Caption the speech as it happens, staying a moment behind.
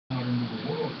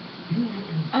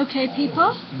Okay,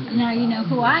 people, now you know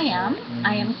who I am.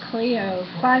 I am Cleo,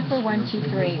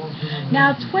 54123.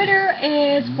 Now, Twitter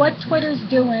is what Twitter's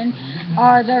doing.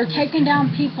 They're taking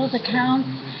down people's accounts,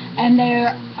 and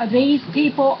these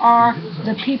people are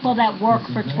the people that work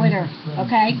for Twitter,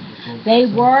 okay? They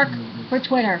work for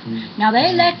Twitter. Now,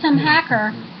 they let some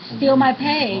hacker steal my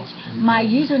page, my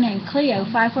username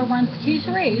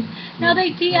Cleo54123. Now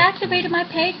they deactivated my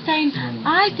page saying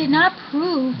I did not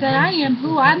prove that I am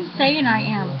who I'm saying I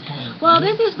am. Well,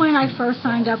 this is when I first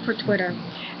signed up for Twitter.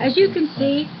 As you can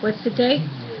see, what's the date?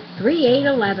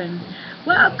 3/8/11.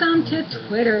 Welcome to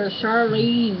Twitter,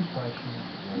 Charlene.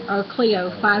 Or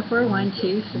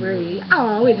Cleo54123.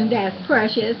 Oh, isn't that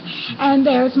precious? And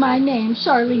there's my name,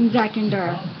 Charlene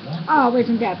Zeckender. Oh,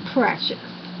 isn't that precious?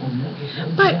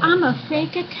 But I'm a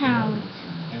fake account.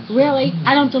 Really?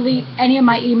 I don't delete any of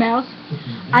my emails.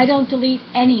 I don't delete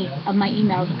any of my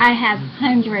emails. I have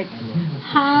hundreds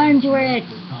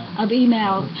of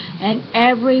emails, and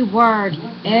every word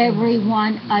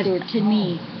everyone uttered to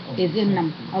me is in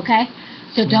them, okay?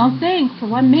 So don't think for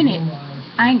 1 minute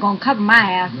I ain't gonna cover my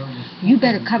ass. You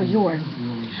better cover yours.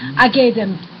 I gave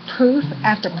them proof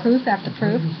after proof after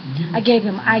proof. I gave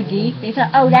them ID. They said,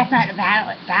 oh, that's not a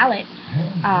valid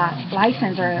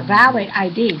license or a valid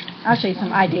ID. I'll show you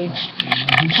some ID.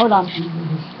 Hold on.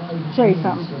 Show you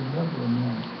something.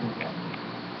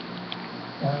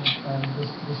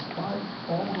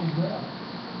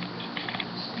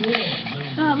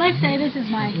 Let's say this is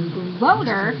my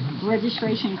voter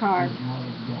registration card.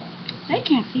 They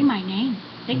can't see my name.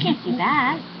 They can't see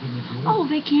that. Oh,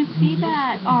 they can't see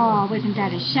that. Oh, isn't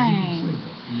that a shame?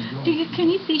 Can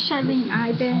you see Charlene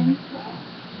Iben?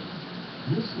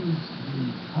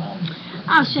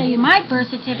 I'll show you my birth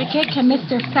certificate. Can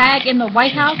Mr. Fag in the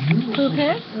White House prove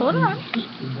his? Hold on.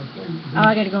 Oh,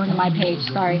 I gotta go into my page.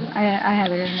 Sorry. I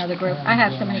have it in another group. I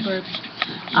have so many groups.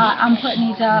 I'm putting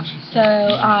these up so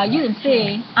you can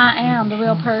see I am the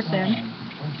real person.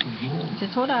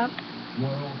 Just hold up.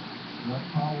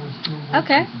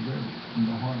 Okay.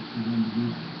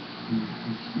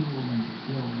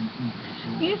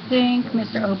 You think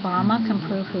Mr. Obama can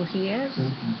prove who he is?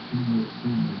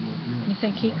 You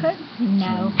think he could?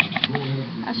 No.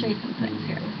 I'll show you some things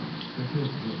here.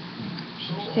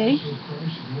 See?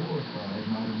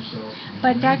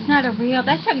 But that's not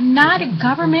that's not a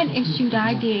government-issued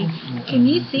ID. Can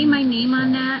you see my name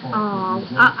on that? Oh,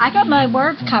 I got my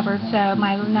words covered, so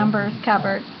my number is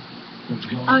covered.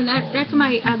 Oh, that's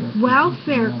my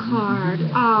welfare card.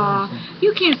 Oh,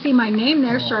 you can't see my name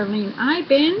there, Charlene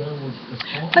Iben.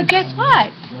 But guess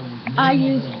what? I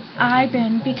use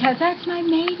Iben because that's my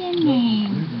maiden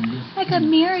name. I got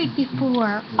married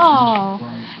before. Oh,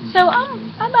 so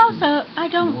I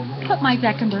don't put my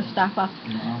Zeckender stuff up.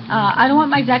 I don't want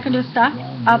my Zeckender stuff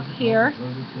up here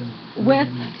with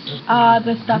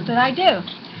the stuff that I do.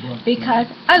 Because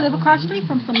I live across the street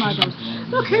from some Muslims.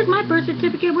 Look, here's my birth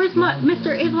certificate. Where's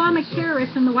Mr. Islamic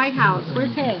terrorist in the White House?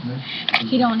 Where's his?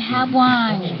 He don't have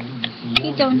one.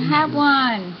 He don't have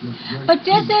one. But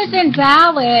this isn't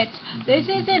valid. This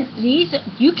isn't,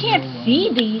 you can't see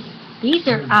these. These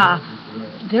are,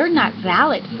 they're not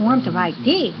valid forms of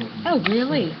ID. Oh,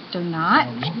 really? They're not?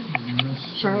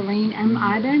 Charlene M.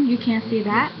 Iben, you can't see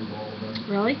that?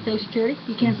 Really? Social Security?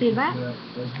 You can't see that?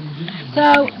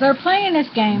 So they're playing this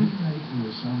game,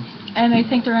 and they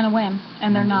think they're going to win,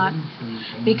 and they're not.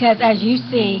 Because as you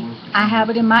see, I have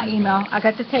it in my email. I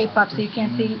got the tape up so you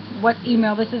can't see what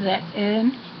email this is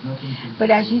in.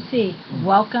 But as you see,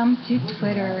 welcome to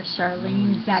Twitter,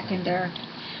 Charlene Zeckender,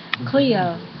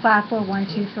 Cleo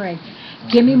 54123.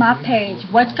 Give me my page.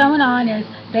 What's going on is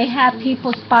they have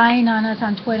people spying on us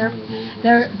on Twitter.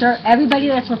 Everybody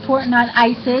that's reporting on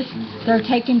ISIS, they're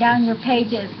taking down your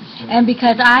pages. And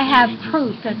because I have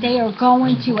proof that they are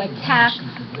going to attack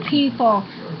people,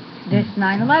 this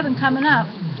 9/11 coming up,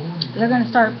 they're going to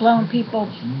start blowing people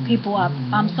up.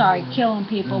 I'm sorry, killing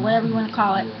people, whatever you want to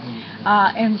call it,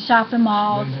 in shopping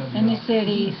malls, in the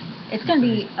cities. It's going to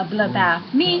be a bloodbath.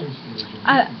 Me,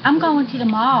 I'm going to the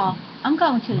mall. I'm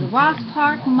going to the Ross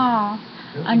Park Mall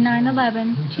on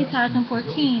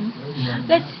 9/11/2014.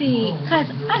 Let's see, because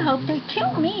I hope they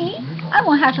kill me. I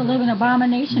won't have to live in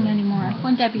Abomination anymore.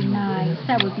 Wouldn't that be nice?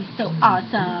 That would be so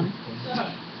awesome.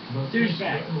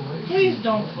 Douchebag, please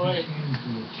don't put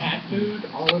cat food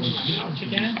all over my couch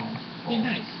again. Be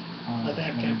nice. Let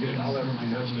that have cat food all over my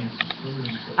couch again.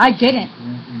 I didn't.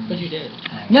 But you did.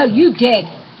 No, you did.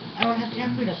 I don't have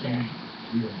cat food up there.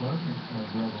 You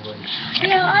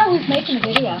know, I was making a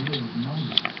video.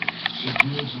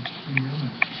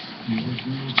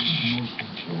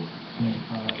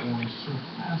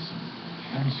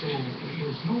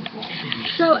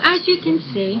 So as you can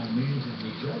see,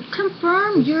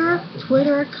 confirm your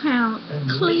Twitter account,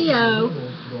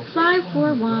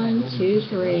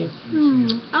 Cleo54123.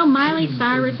 Oh, Miley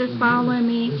Cyrus is following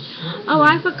me. Oh,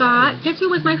 I forgot. Guess who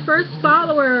was my first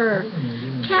follower?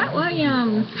 Cat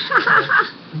Williams.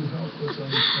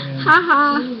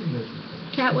 Haha.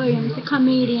 Cat Williams, a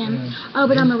comedian. Oh,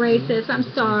 but I'm a racist.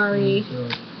 I'm sorry.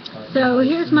 So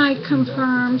here's my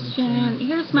confirmation.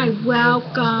 Here's my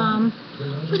welcome.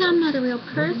 But I'm not a real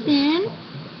person.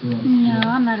 No,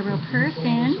 I'm not a real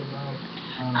person.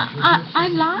 I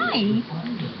lied.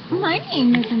 My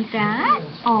name isn't that.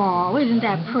 Oh, isn't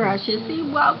that precious? See,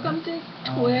 welcome to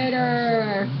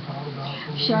Twitter.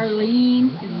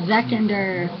 Charlene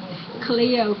Zeckender.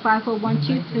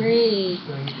 Cleo54123.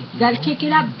 You gotta kick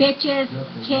it up, bitches.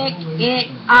 Kick it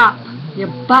up.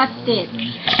 You're busted.